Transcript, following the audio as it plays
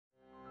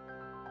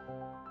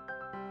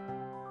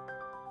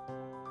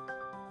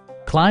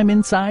Climb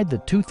inside the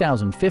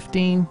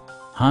 2015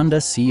 Honda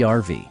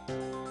CR-V.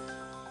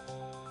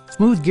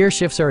 Smooth gear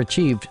shifts are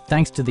achieved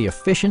thanks to the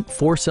efficient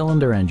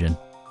 4-cylinder engine.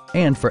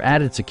 And for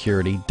added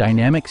security,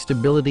 dynamic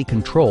stability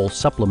control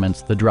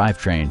supplements the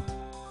drivetrain.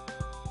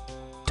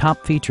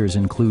 Top features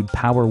include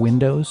power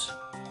windows,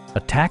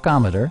 a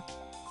tachometer,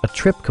 a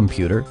trip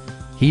computer,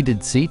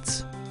 heated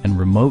seats, and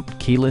remote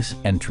keyless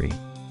entry.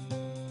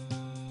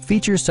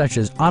 Features such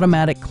as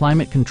automatic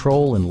climate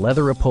control and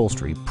leather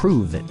upholstery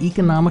prove that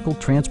economical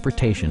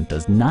transportation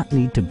does not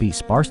need to be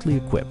sparsely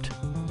equipped.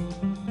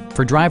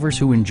 For drivers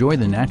who enjoy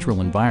the natural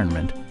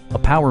environment, a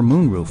power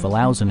moonroof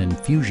allows an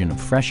infusion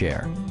of fresh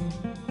air.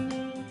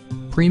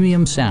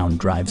 Premium sound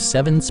drives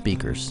 7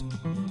 speakers,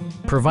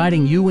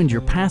 providing you and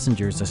your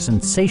passengers a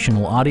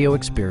sensational audio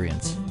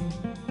experience.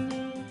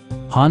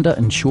 Honda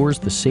ensures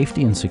the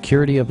safety and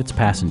security of its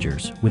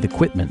passengers with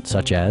equipment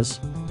such as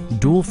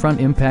dual front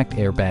impact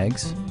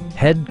airbags,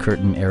 head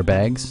curtain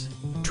airbags,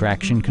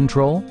 traction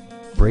control,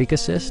 brake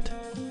assist,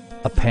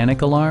 a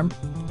panic alarm,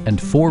 and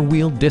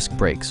 4-wheel disc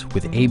brakes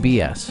with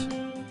ABS.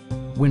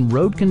 When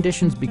road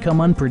conditions become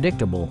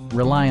unpredictable,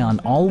 rely on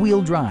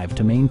all-wheel drive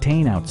to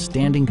maintain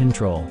outstanding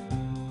control.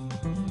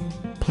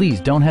 Please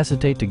don't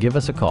hesitate to give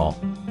us a call.